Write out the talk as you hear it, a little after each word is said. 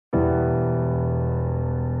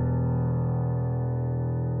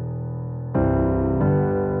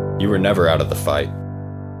You were never out of the fight.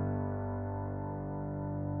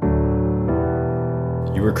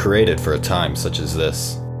 You were created for a time such as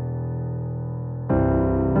this.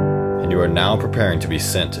 And you are now preparing to be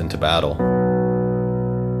sent into battle.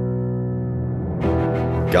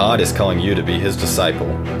 God is calling you to be His disciple,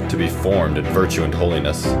 to be formed in virtue and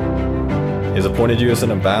holiness. He has appointed you as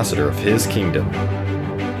an ambassador of His kingdom,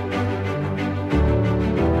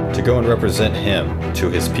 to go and represent Him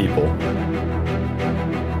to His people.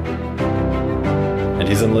 And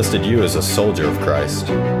He's enlisted you as a soldier of Christ,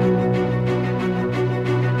 to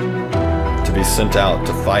be sent out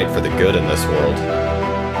to fight for the good in this world.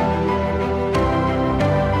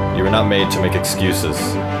 You were not made to make excuses.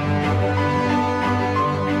 It's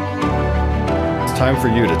time for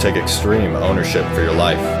you to take extreme ownership for your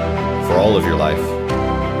life, for all of your life.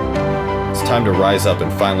 It's time to rise up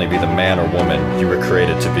and finally be the man or woman you were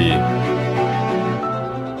created to be.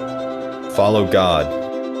 Follow God.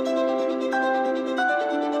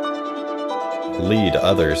 Lead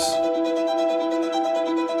others.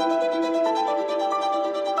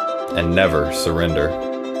 And never surrender.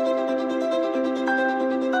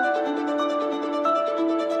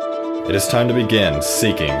 It is time to begin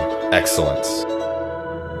seeking excellence.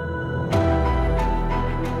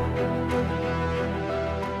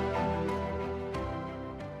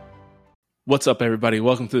 What's up, everybody?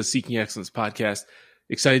 Welcome to the Seeking Excellence podcast.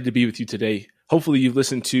 Excited to be with you today. Hopefully you've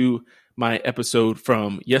listened to my episode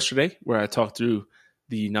from yesterday where I talked through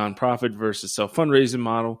the nonprofit versus self-fundraising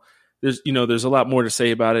model. There's a lot more to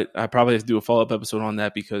say about it. I probably have to do a follow-up episode on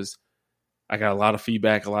that because I got a lot of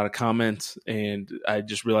feedback, a lot of comments, and I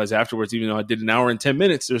just realized afterwards, even though I did an hour and 10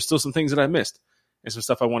 minutes, there's still some things that I missed and some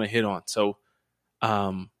stuff I want to hit on. So,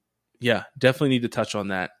 definitely need to touch on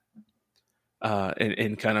that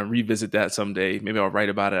and kind of revisit that someday. Maybe I'll write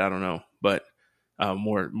about it. I don't know, but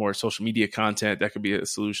more social media content, that could be a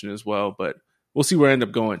solution as well, but we'll see where I end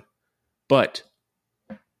up going. But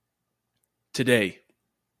today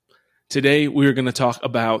we're going to talk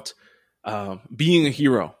about being a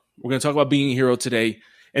hero. We're going to talk about being a hero today.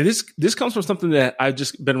 And this comes from something that I've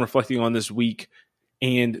just been reflecting on this week.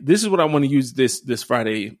 And this is what I want to use this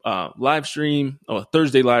Friday live stream, or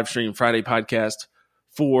Thursday live stream, Friday podcast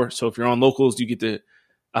for. So if you're on Locals, you get to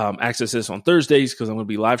access this on Thursdays because I'm going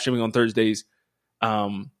to be live streaming on Thursdays.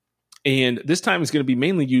 And this time is going to be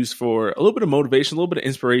mainly used for a little bit of motivation, a little bit of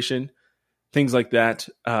inspiration, things like that.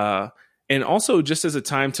 And also just as a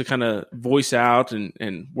time to kind of voice out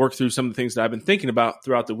and work through some of the things that I've been thinking about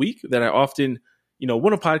throughout the week that I often,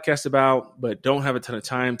 want to podcast about, but don't have a ton of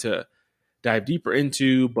time to dive deeper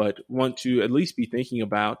into, but want to at least be thinking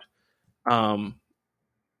about, and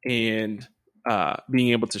being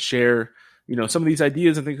able to share, some of these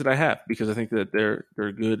ideas and things that I have, because I think that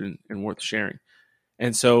they're good and worth sharing.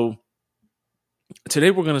 And so today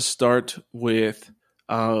we're going to start with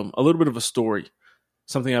a little bit of a story,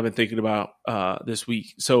 something I've been thinking about this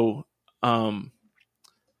week. So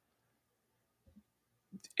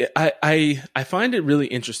I find it really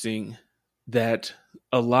interesting that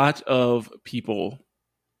a lot of people,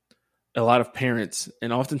 a lot of parents,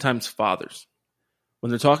 and oftentimes fathers, when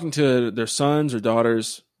they're talking to their sons or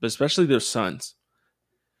daughters, but especially their sons,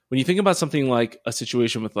 when you think about something like a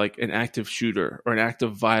situation with like an active shooter or an act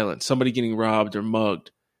of violence, somebody getting robbed or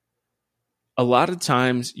mugged, a lot of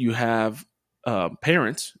times you have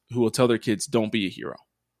parents who will tell their kids, don't be a hero.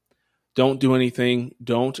 Don't do anything.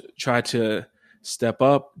 Don't try to step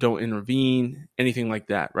up. Don't intervene, anything like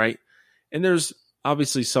that, right? And there's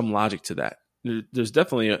obviously some logic to that. There's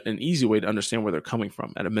definitely an easy way to understand where they're coming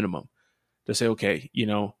from at a minimum. To say, okay,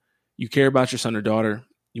 you care about your son or daughter.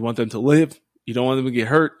 You want them to live. You don't want them to get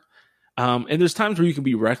hurt. And there's times where you can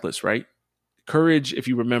be reckless, right? Courage, if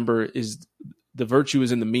you remember, is the virtue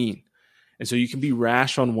is in the mean. And so you can be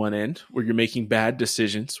rash on one end where you're making bad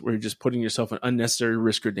decisions, where you're just putting yourself in unnecessary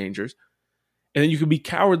risk or dangers. And then you can be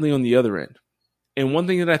cowardly on the other end. And one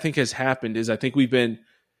thing that I think has happened is I think we've been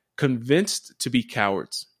convinced to be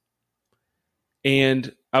cowards.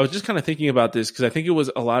 And I was just kind of thinking about this because I think it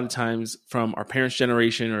was a lot of times from our parents'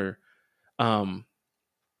 generation or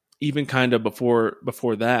even kind of before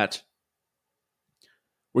that,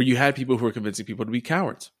 where you had people who were convincing people to be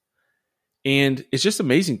cowards. And it's just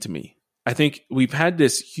amazing to me. I think we've had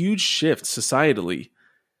this huge shift societally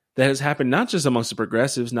that has happened not just amongst the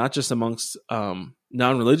progressives, not just amongst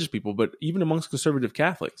non-religious people, but even amongst conservative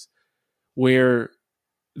Catholics, where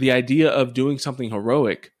the idea of doing something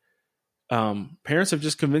heroic, parents have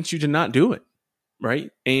just convinced you to not do it,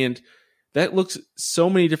 right? And that looks so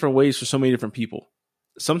many different ways for so many different people.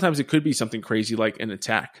 Sometimes it could be something crazy like an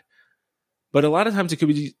attack, but a lot of times it could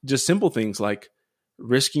be just simple things like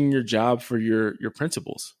risking your job for your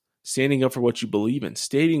principles, standing up for what you believe in,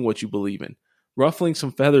 stating what you believe in, ruffling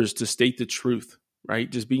some feathers to state the truth,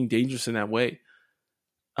 right? Just being dangerous in that way.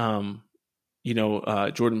 Jordan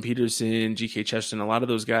Peterson, G.K. Chesterton, a lot of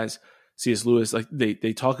those guys, C.S. Lewis, like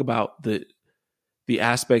they talk about the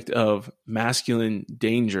aspect of masculine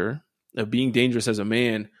danger, of being dangerous as a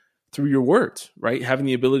man through your words, right? Having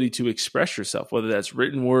the ability to express yourself, whether that's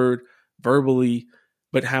written word, verbally,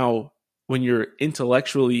 but how when you're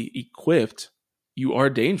intellectually equipped, you are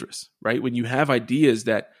dangerous, right? When you have ideas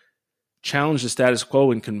that challenge the status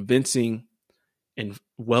quo in convincing and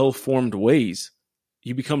well-formed ways,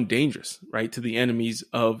 you become dangerous, right? To the enemies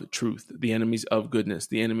of truth, the enemies of goodness,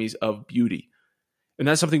 the enemies of beauty. And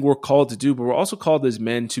that's something we're called to do, but we're also called as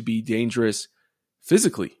men to be dangerous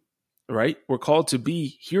physically, right? We're called to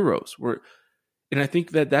be heroes. And I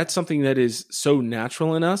think that that's something that is so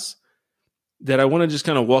natural in us that I want to just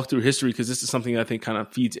kind of walk through history, because this is something that I think kind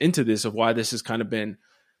of feeds into this of why this has kind of been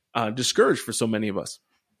discouraged for so many of us.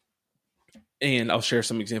 And I'll share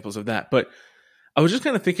some examples of that. But I was just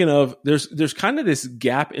kind of thinking of there's kind of this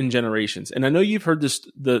gap in generations. And I know you've heard this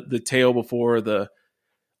the tale before, the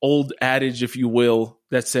old adage, if you will,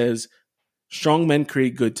 that says strong men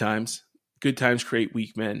create good times create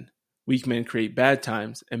weak men create bad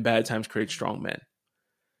times, and bad times create strong men.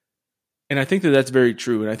 And I think that that's very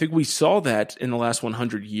true. And I think we saw that in the last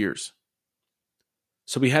 100 years.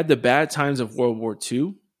 So we had the bad times of World War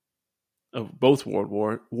II, of both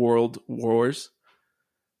world wars.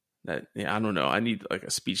 I don't know. I need like a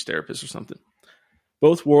speech therapist or something.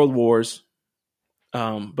 Both world wars.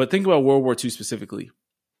 But think about World War II specifically.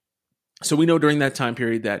 So we know during that time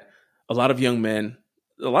period that a lot of young men,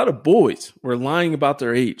 a lot of boys were lying about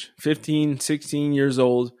their age, 15, 16 years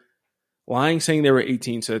old, lying saying they were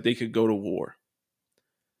 18 so that they could go to war.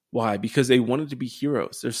 Why? Because they wanted to be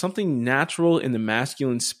heroes. There's something natural in the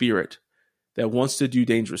masculine spirit that wants to do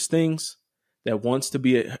dangerous things, that wants to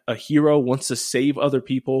be a hero, wants to save other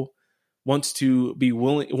people, wants to be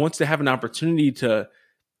willing, wants to have an opportunity to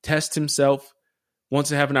test himself,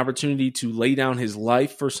 wants to have an opportunity to lay down his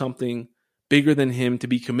life for something bigger than him, to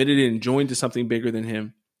be committed and joined to something bigger than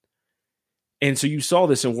him. And so you saw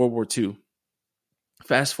this in World War II.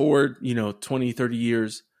 Fast forward, 20, 30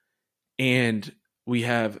 years, and we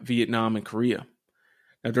have Vietnam and Korea.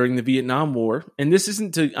 Now, during the Vietnam War, and this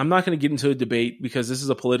isn't I'm not going to get into a debate, because this is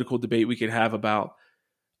a political debate we could have about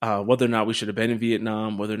whether or not we should have been in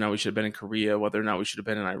Vietnam, whether or not we should have been in Korea, whether or not we should have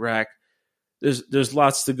been in Iraq. There's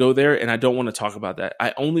lots to go there, and I don't want to talk about that.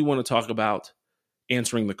 I only want to talk about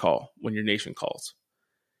answering the call when your nation calls.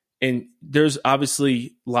 And there's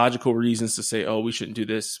obviously logical reasons to say, oh, we shouldn't do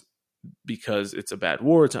this because it's a bad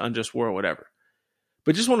war, it's an unjust war, or whatever.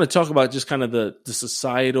 But just want to talk about just kind of the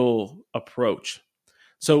societal approach.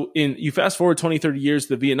 So you fast forward 20, 30 years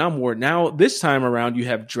to the Vietnam War. Now, this time around, you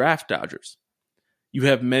have draft dodgers. You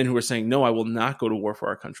have men who are saying, no, I will not go to war for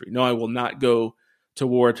our country. No, I will not go to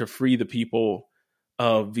war to free the people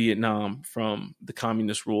of Vietnam from the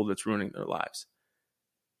communist rule that's ruining their lives.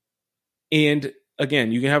 And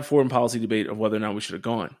again, you can have a foreign policy debate of whether or not we should have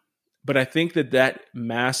gone. But I think that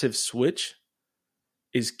massive switch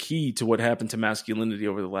is key to what happened to masculinity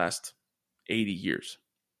over the last 80 years.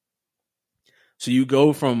 So you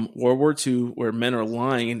go from World War II, where men are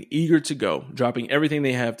lying and eager to go, dropping everything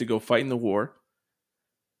they have to go fight in the war.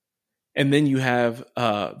 And then you have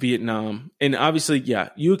Vietnam. And obviously,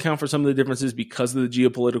 you account for some of the differences because of the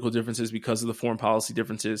geopolitical differences, because of the foreign policy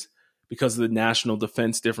differences, because of the national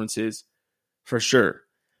defense differences, for sure.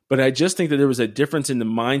 But I just think that there was a difference in the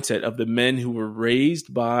mindset of the men who were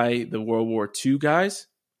raised by the World War II guys,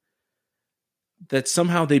 that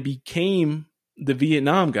somehow they became the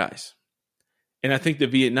Vietnam guys. And I think the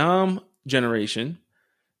Vietnam generation,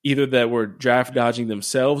 either that were draft dodging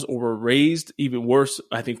themselves or were raised, even worse,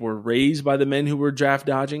 I think were raised by the men who were draft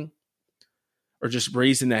dodging, or just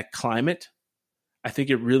raised in that climate. I think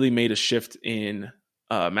it really made a shift in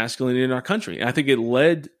masculinity in our country. And I think it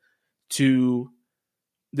led to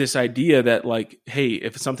this idea that, like, hey,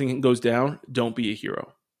 if something goes down, don't be a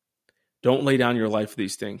hero. Don't lay down your life for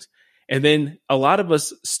these things. And then a lot of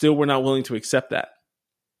us still were not willing to accept that.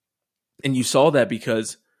 And you saw that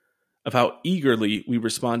because of how eagerly we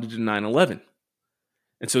responded to 9/11.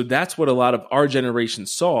 And so that's what a lot of our generation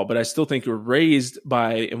saw. But I still think we're raised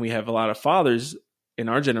by, and we have a lot of fathers in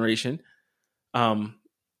our generation,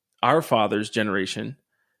 our father's generation,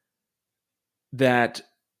 that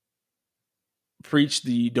preach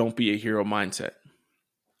the don't be a hero mindset.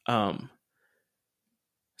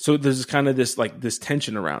 So there's kind of this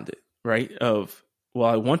tension around it, right? Of, well,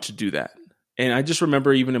 I want to do that. And I just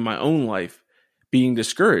remember even in my own life being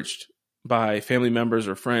discouraged by family members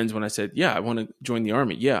or friends when I said, yeah, I want to join the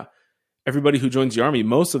Army. Yeah. Everybody who joins the Army,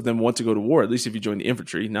 most of them want to go to war, at least if you join the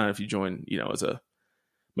infantry, not if you join, as a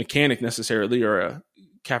mechanic necessarily or a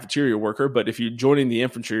cafeteria worker. But if you're joining the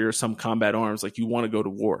infantry or some combat arms, like you want to go to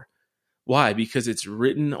war. Why? Because it's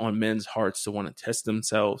written on men's hearts to want to test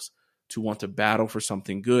themselves, to want to battle for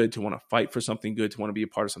something good, to want to fight for something good, to want to be a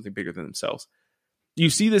part of something bigger than themselves.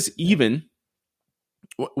 You see this even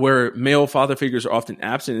where male father figures are often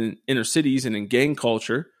absent in inner cities and in gang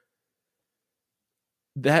culture.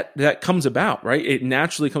 That comes about, right? It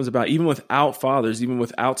naturally comes about, even without fathers, even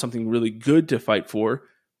without something really good to fight for.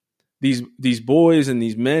 These boys and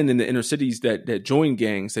these men in the inner cities that join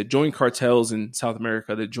gangs, that join cartels in South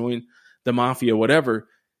America, that join the mafia, whatever,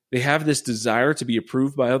 they have this desire to be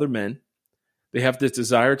approved by other men. They have this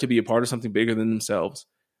desire to be a part of something bigger than themselves,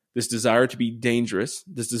 this desire to be dangerous,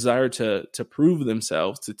 this desire to prove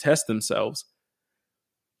themselves, to test themselves.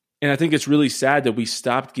 And I think it's really sad that we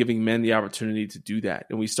stopped giving men the opportunity to do that.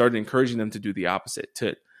 And we started encouraging them to do the opposite,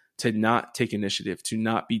 to not take initiative, to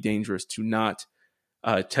not be dangerous, to not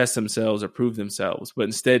test themselves or prove themselves. But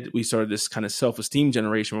instead, we started this kind of self-esteem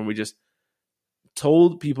generation where we just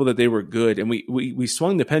told people that they were good. And we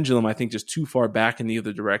swung the pendulum, I think, just too far back in the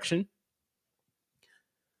other direction,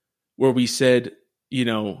 where we said,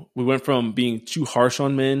 we went from being too harsh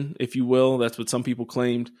on men, if you will. That's what some people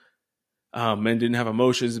claimed. Men didn't have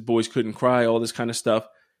emotions, boys couldn't cry, all this kind of stuff.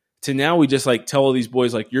 To now we just tell all these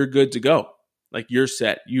boys, you're good to go. You're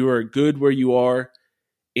set. You are good where you are.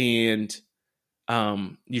 And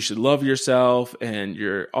you should love yourself and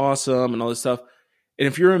you're awesome and all this stuff. And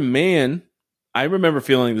if you're a man, I remember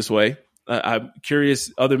feeling this way. I'm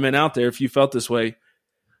curious, other men out there, if you felt this way.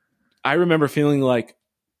 I remember feeling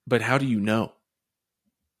but how do you know?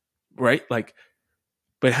 Right?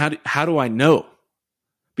 But how do I know?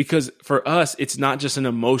 Because for us, it's not just an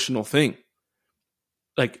emotional thing.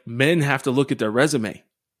 Men have to look at their resume,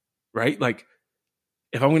 right?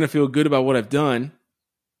 If I'm going to feel good about what I've done,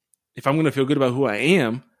 if I'm going to feel good about who I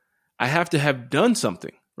am, I have to have done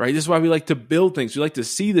something, right? This is why we like to build things. We like to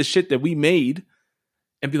see the shit that we made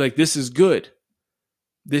and be like, this is good.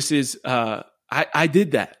 This is, I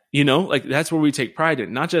did that, that's where we take pride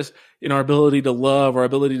in, not just in our ability to love, our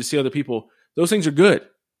ability to see other people. Those things are good,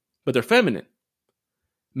 but they're feminine.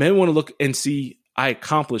 Men want to look and see, I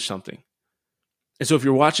accomplished something. And so if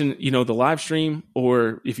you're watching, the live stream,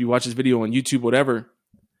 or if you watch this video on YouTube, whatever,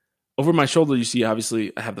 over my shoulder, you see,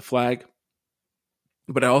 obviously, I have the flag,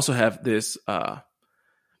 but I also have this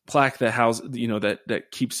plaque that houses,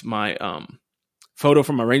 that keeps my photo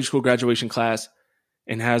from my Ranger School graduation class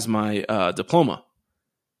and has my diploma.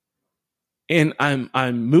 And I'm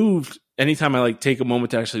moved anytime I take a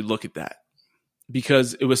moment to actually look at that,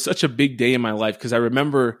 because it was such a big day in my life. Because I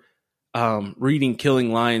remember reading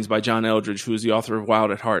Killing Lions by John Eldredge, who is the author of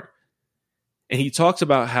Wild at Heart. And he talks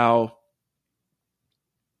about how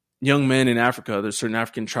young men in Africa, there's certain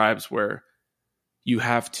African tribes where you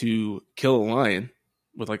have to kill a lion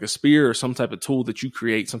with a spear or some type of tool that you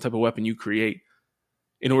create, some type of weapon you create,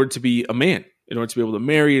 in order to be a man, in order to be able to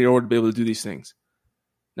marry, in order to be able to do these things.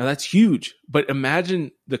 Now that's huge, but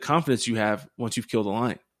imagine the confidence you have once you've killed a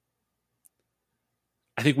lion.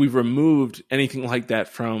 I think we've removed anything like that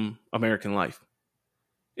from American life.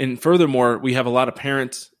 And furthermore, we have a lot of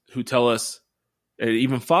parents who tell us,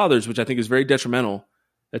 even fathers, which I think is very detrimental,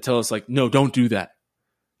 that tell us no, don't do that.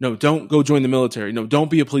 No, don't go join the military. No, don't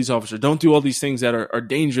be a police officer. Don't do all these things that are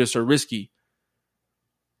dangerous or risky.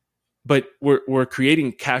 But we're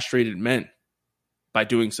creating castrated men by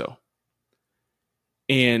doing so.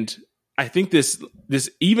 And I think this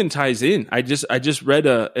even ties in. I just read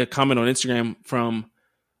a comment on Instagram from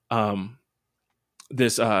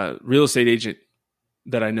this real estate agent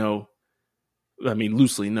that I know,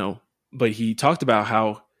 loosely know, but he talked about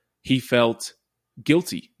how he felt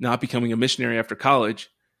guilty not becoming a missionary after college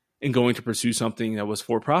and going to pursue something that was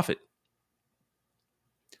for profit.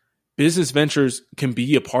 Business ventures can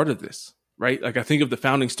be a part of this, right? I think of the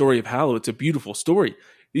founding story of Hallow. It's a beautiful story.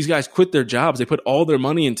 These guys quit their jobs. They put all their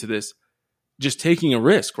money into this, just taking a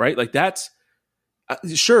risk, right? That's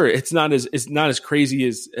sure. It's not as crazy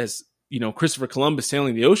as Christopher Columbus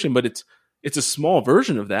sailing the ocean, but it's a small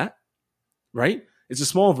version of that, right? It's a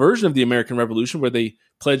small version of the American Revolution, where they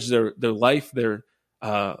pledge their life, their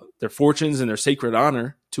fortunes, and their sacred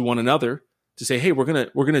honor to one another to say, hey, we're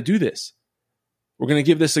gonna do this. We're gonna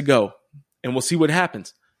give this a go, and we'll see what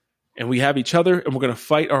happens. And we have each other, and we're gonna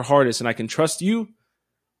fight our hardest. And I can trust you,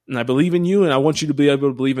 and I believe in you, and I want you to be able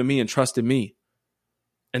to believe in me and trust in me.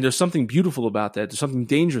 And there's something beautiful about that. There's something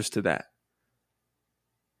dangerous to that.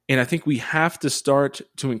 And I think we have to start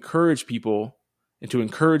to encourage people and to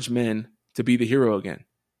encourage men to be the hero again.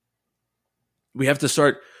 We have to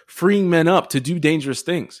start freeing men up to do dangerous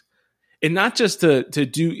things. And not just to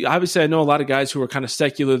do, obviously I know a lot of guys who are kind of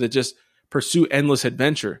secular that just pursue endless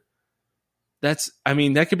adventure. That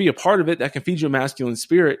could be a part of it. That can feed you a masculine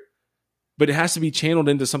spirit, but it has to be channeled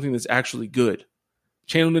into something that's actually good.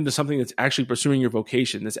 Channeled into something that's actually pursuing your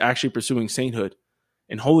vocation, that's actually pursuing sainthood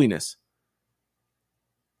and holiness.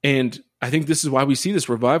 And I think this is why we see this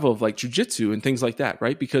revival of like jujitsu and things like that,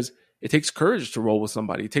 right? Because it takes courage to roll with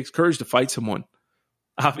somebody. It takes courage to fight someone,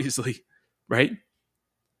 obviously, right?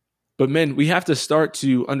 But men, we have to start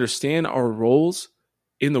to understand our roles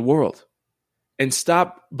in the world and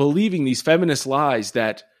stop believing these feminist lies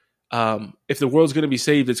that if the world's going to be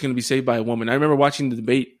saved, it's going to be saved by a woman. I remember watching the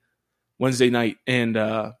debate Wednesday night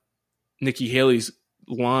and Nikki Haley's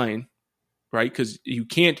line, right? Because you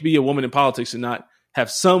can't be a woman in politics and not have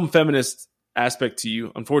some feminist aspect to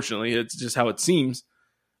you. Unfortunately, it's just how it seems.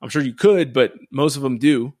 I'm sure you could, but most of them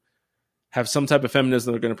do have some type of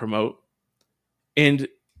feminism they're going to promote. And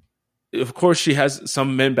of course, she has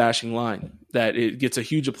some men bashing line that it gets a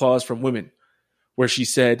huge applause from women, where she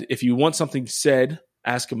said, if you want something said,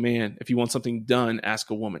 ask a man. If you want something done, ask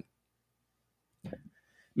a woman.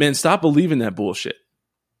 Men, stop believing that bullshit.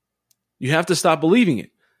 You have to stop believing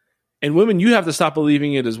it. And women, you have to stop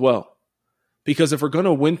believing it as well. Because if we're going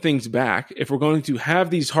to win things back, if we're going to have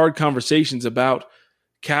these hard conversations about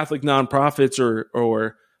Catholic nonprofits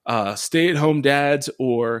or stay-at-home dads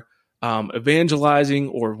or evangelizing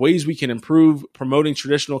or ways we can improve promoting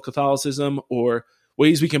traditional Catholicism or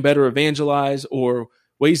ways we can better evangelize or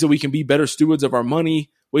ways that we can be better stewards of our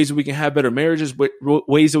money, ways that we can have better marriages,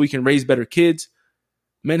 ways that we can raise better kids,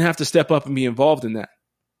 men have to step up and be involved in that.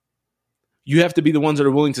 You have to be the ones that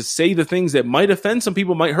are willing to say the things that might offend some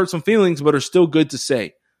people, might hurt some feelings, but are still good to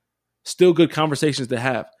say, still good conversations to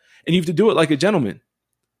have. And you have to do it like a gentleman.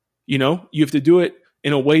 You know, you have to do it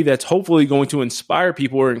in a way that's hopefully going to inspire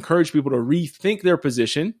people or encourage people to rethink their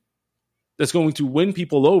position, that's going to win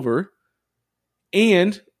people over,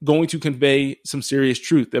 and going to convey some serious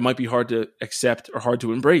truth that might be hard to accept or hard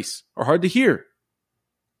to embrace or hard to hear.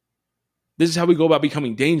 This is how we go about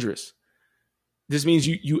becoming dangerous. This means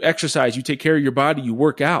you exercise, you take care of your body, you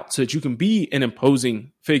work out so that you can be an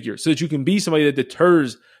imposing figure, so that you can be somebody that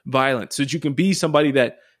deters violence, so that you can be somebody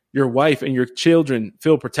that your wife and your children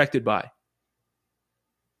feel protected by.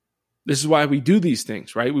 This is why we do these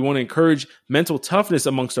things, right? We want to encourage mental toughness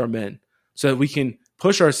amongst our men so that we can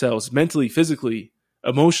push ourselves mentally, physically,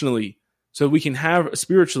 emotionally, so that we can have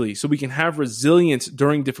spiritually, so we can have resilience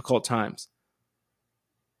during difficult times.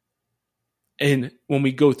 And when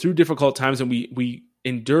we go through difficult times and we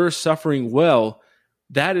endure suffering well,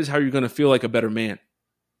 that is how you're going to feel like a better man.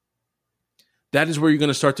 That is where you're going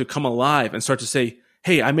to start to come alive and start to say,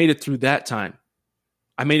 hey, I made it through that time.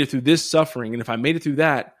 I made it through this suffering. And if I made it through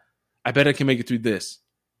that, I bet I can make it through this.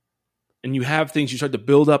 And you have things, you start to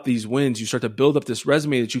build up these wins. You start to build up this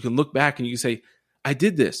resume that you can look back and you can say, I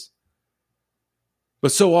did this.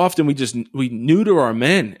 But so often we neuter our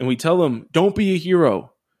men and we tell them, don't be a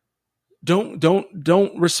hero.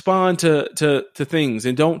 Don't respond to things,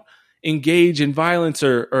 and don't engage in violence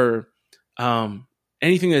or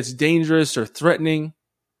anything that's dangerous or threatening.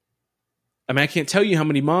 I mean, I can't tell you how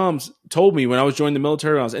many moms told me when I was joining the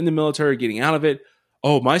military, when I was in the military, getting out of it,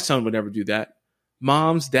 oh, my son would never do that.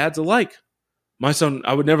 Moms, dads alike.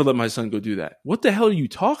 I would never let my son go do that. What the hell are you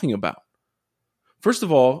talking about? First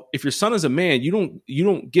of all, if your son is a man, you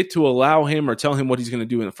don't get to allow him or tell him what he's going to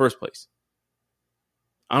do in the first place.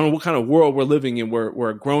 I don't know what kind of world we're living in where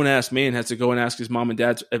a grown-ass man has to go and ask his mom and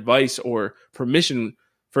dad's advice or permission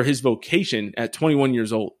for his vocation at 21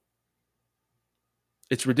 years old.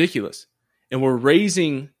 It's ridiculous. And we're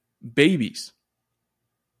raising babies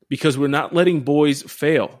because we're not letting boys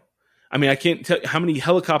fail. I mean, I can't tell how many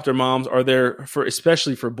helicopter moms are there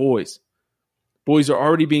especially for boys. Boys are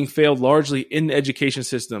already being failed largely in the education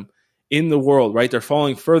system in the world, right? They're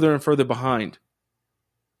falling further and further behind.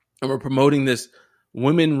 And we're promoting this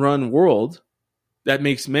women-run world that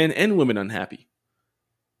makes men and women unhappy.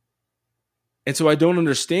 And so I don't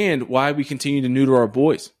understand why we continue to neuter our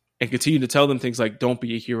boys and continue to tell them things like, don't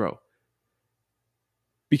be a hero.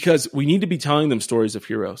 Because we need to be telling them stories of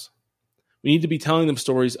heroes. We need to be telling them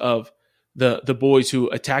stories of the boys who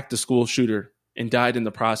attacked the school shooter and died in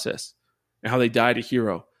the process, and how they died a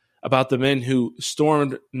hero. About the men who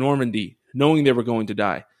stormed Normandy knowing they were going to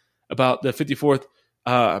die. About the 54th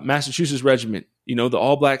Massachusetts Regiment, the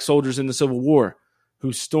all-black soldiers in the Civil War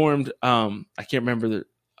who stormed, I can't remember the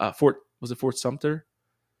was it Fort Sumter?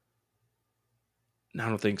 No, I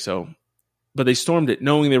don't think so. But they stormed it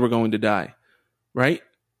knowing they were going to die, right?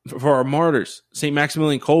 for our martyrs, St.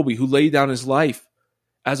 Maximilian Kolbe, who laid down his life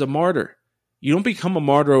as a martyr. You don't become a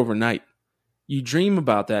martyr overnight. You dream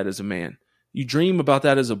about that as a man. You dream about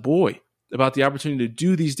that as a boy, about the opportunity to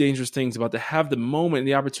do these dangerous things, about to have the moment and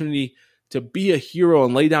the opportunity to be a hero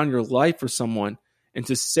and lay down your life for someone, and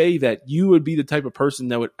to say that you would be the type of person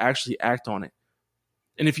that would actually act on it.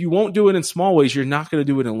 And if you won't do it in small ways, you're not going to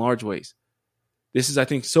do it in large ways. This is, I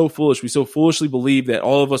think, so foolish. We so foolishly believe that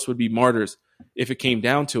all of us would be martyrs if it came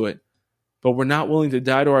down to it. But we're not willing to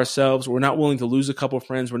die to ourselves. We're not willing to lose a couple of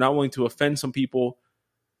friends. We're not willing to offend some people.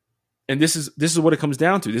 And this is what it comes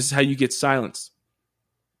down to. This is how you get silenced.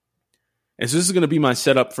 And so this is going to be my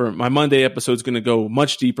setup for my Monday episode. Is going to go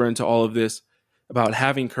much deeper into all of this, about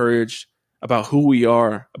having courage, about who we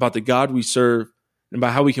are, about the God we serve, and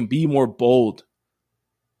about how we can be more bold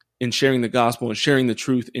in sharing the gospel and sharing the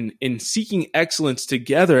truth, in seeking excellence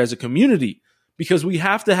together as a community, because we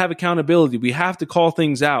have to have accountability. We have to call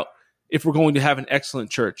things out if we're going to have an excellent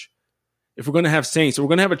church. If we're going to have saints, if we're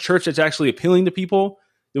going to have a church that's actually appealing to people,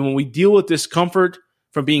 then when we deal with discomfort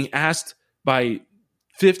from being asked by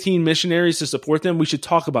 15 missionaries to support them, we should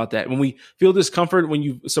talk about that. When we feel discomfort when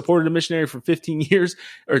you've supported a missionary for 15 years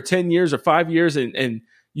or 10 years or 5 years and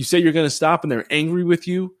you say you're going to stop and they're angry with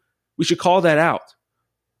you, we should call that out.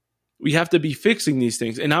 We have to be fixing these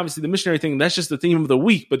things. And obviously the missionary thing, that's just the theme of the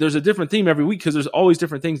week, but there's a different theme every week because there's always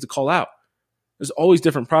different things to call out. There's always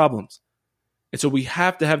different problems. And so we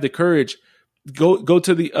have to have the courage. Go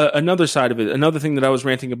to the another side of it. Another thing that I was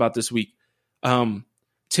ranting about this week.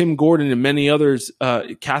 Tim Gordon and many others,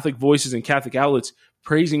 Catholic voices and Catholic outlets,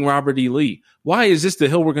 praising Robert E. Lee. Why is this the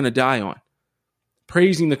hill we're going to die on?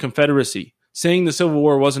 Praising the Confederacy, saying the Civil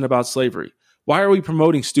War wasn't about slavery. Why are we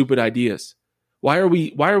promoting stupid ideas? Why are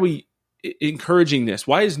we encouraging this?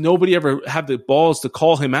 Why does nobody ever have the balls to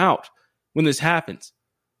call him out when this happens?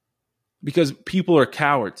 Because people are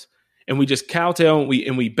cowards, and we just kowtow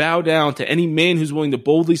and we bow down to any man who's willing to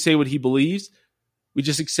boldly say what he believes. We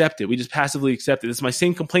just accept it. We just passively accept it. It's my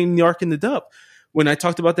same complaint in the Ark and the Dove when I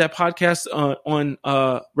talked about that podcast on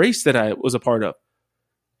race that I was a part of.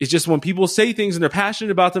 It's just when people say things and they're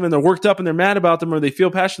passionate about them and they're worked up and they're mad about them or they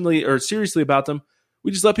feel passionately or seriously about them,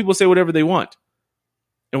 we just let people say whatever they want.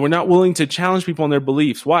 And we're not willing to challenge people on their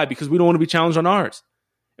beliefs. Why? Because we don't want to be challenged on ours.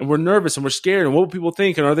 And we're nervous and we're scared. And what will people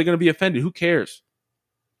think? And are they going to be offended? Who cares?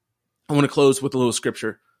 I want to close with a little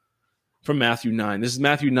scripture from Matthew 9. This is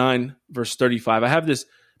Matthew 9, verse 35. I have this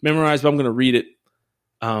memorized, but I'm going to read it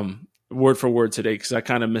word for word today because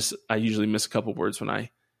I usually miss a couple words when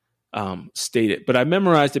I state it. But I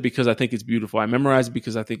memorized it because I think it's beautiful. I memorized it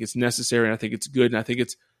because I think it's necessary and I think it's good. And I think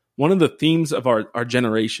it's one of the themes of our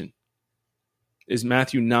generation is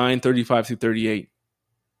Matthew 9, 35 through 38.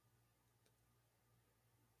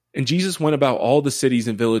 And Jesus went about all the cities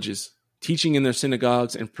and villages, teaching in their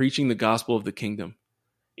synagogues and preaching the gospel of the kingdom,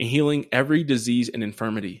 and healing every disease and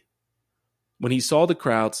infirmity. When he saw the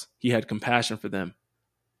crowds, he had compassion for them,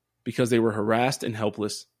 because they were harassed and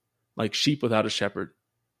helpless, like sheep without a shepherd.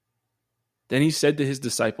 Then he said to his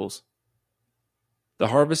disciples, "The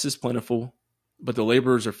harvest is plentiful, but the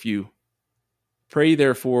laborers are few. Pray,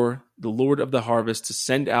 therefore, the Lord of the harvest to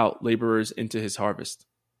send out laborers into his harvest."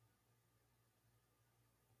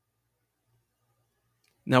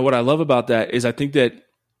 Now, what I love about that is I think that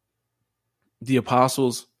the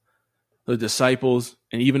apostles, the disciples,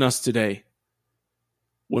 and even us today,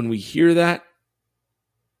 when we hear that,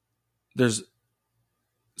 there's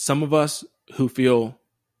some of us who feel,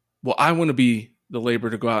 well, I want to be the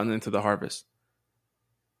laborer to go out and into the harvest.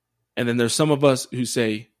 And then there's some of us who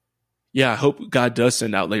say, yeah, I hope God does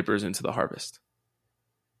send out laborers into the harvest.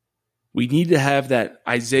 We need to have that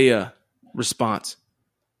Isaiah response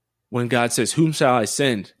when God says, "Whom shall I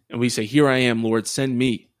send?" And we say, "Here I am, Lord, send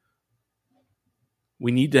me."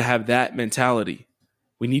 We need to have that mentality.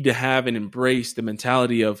 We need to have and embrace the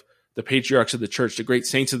mentality of the patriarchs of the church, the great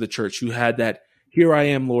saints of the church who had that, "Here I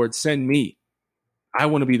am, Lord, send me." I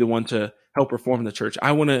want to be the one to help reform the church.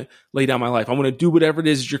 I want to lay down my life. I want to do whatever it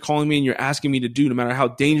is that you're calling me and you're asking me to do, no matter how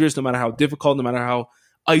dangerous, no matter how difficult, no matter how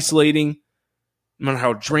isolating, no matter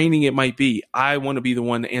how draining it might be. I want to be the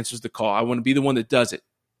one that answers the call. I want to be the one that does it.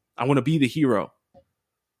 I want to be the hero.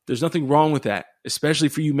 There's nothing wrong with that, especially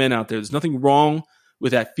for you men out there. There's nothing wrong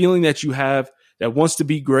with that feeling that you have that wants to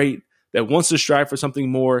be great, that wants to strive for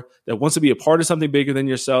something more, that wants to be a part of something bigger than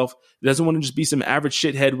yourself, that doesn't want to just be some average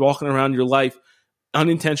shithead walking around your life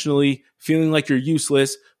unintentionally, feeling like you're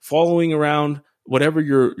useless, following around whatever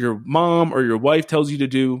your mom or your wife tells you to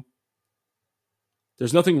do.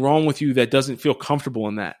 There's nothing wrong with you that doesn't feel comfortable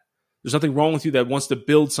in that. There's nothing wrong with you that wants to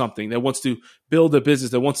build something, that wants to build a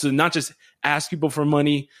business, that wants to not just ask people for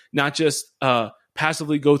money, not just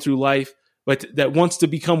passively go through life, but that wants to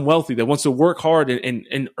become wealthy, that wants to work hard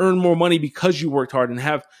and earn more money because you worked hard, and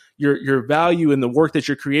have your value in the work that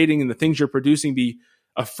you're creating and the things you're producing be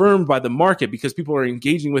affirmed by the market because people are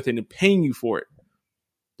engaging with it and paying you for it.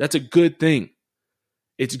 That's a good thing.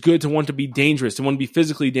 It's good to want to be dangerous, to want to be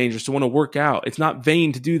physically dangerous, to want to work out. It's not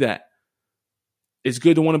vain to do that. It's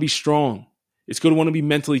good to want to be strong. It's good to want to be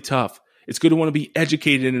mentally tough. It's good to want to be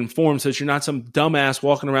educated and informed so that you're not some dumbass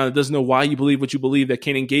walking around that doesn't know why you believe what you believe, that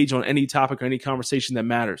can't engage on any topic or any conversation that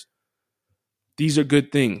matters. These are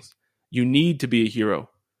good things. You need to be a hero.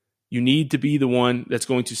 You need to be the one that's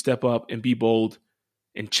going to step up and be bold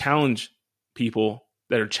and challenge people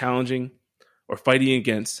that are challenging or fighting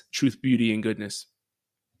against truth, beauty, and goodness.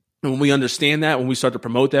 And when we understand that, when we start to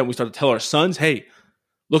promote that, we start to tell our sons, hey,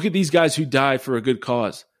 look at these guys who died for a good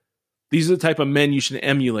cause. These are the type of men you should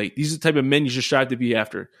emulate. These are the type of men you should strive to be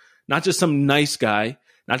after. Not just some nice guy,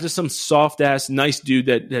 not just some soft-ass nice dude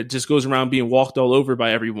that just goes around being walked all over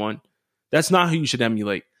by everyone. That's not who you should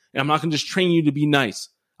emulate. And I'm not going to just train you to be nice.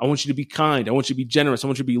 I want you to be kind. I want you to be generous. I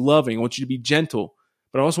want you to be loving. I want you to be gentle.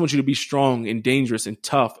 But I also want you to be strong and dangerous and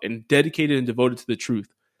tough and dedicated and devoted to the truth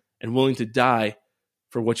and willing to die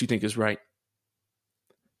for what you think is right.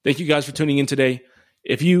 Thank you guys for tuning in today.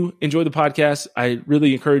 If you enjoy the podcast, I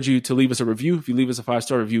really encourage you to leave us a review. If you leave us a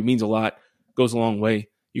 5-star review, it means a lot, goes a long way.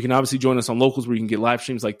 You can obviously join us on Locals where you can get live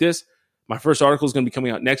streams like this. My first article is going to be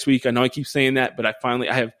coming out next week. I know I keep saying that, but I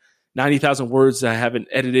have 90,000 words that I haven't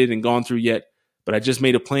edited and gone through yet, but I just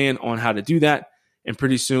made a plan on how to do that. And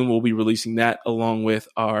pretty soon we'll be releasing that along with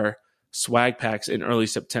our swag packs in early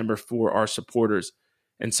September for our supporters.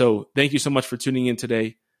 And so thank you so much for tuning in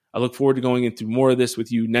today. I look forward to going into more of this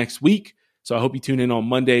with you next week. So I hope you tune in on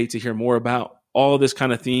Monday to hear more about all of this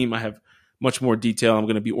kind of theme. I have much more detail. I'm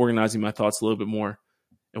going to be organizing my thoughts a little bit more,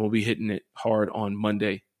 and we'll be hitting it hard on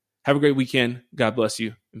Monday. Have a great weekend. God bless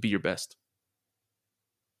you, and be your best.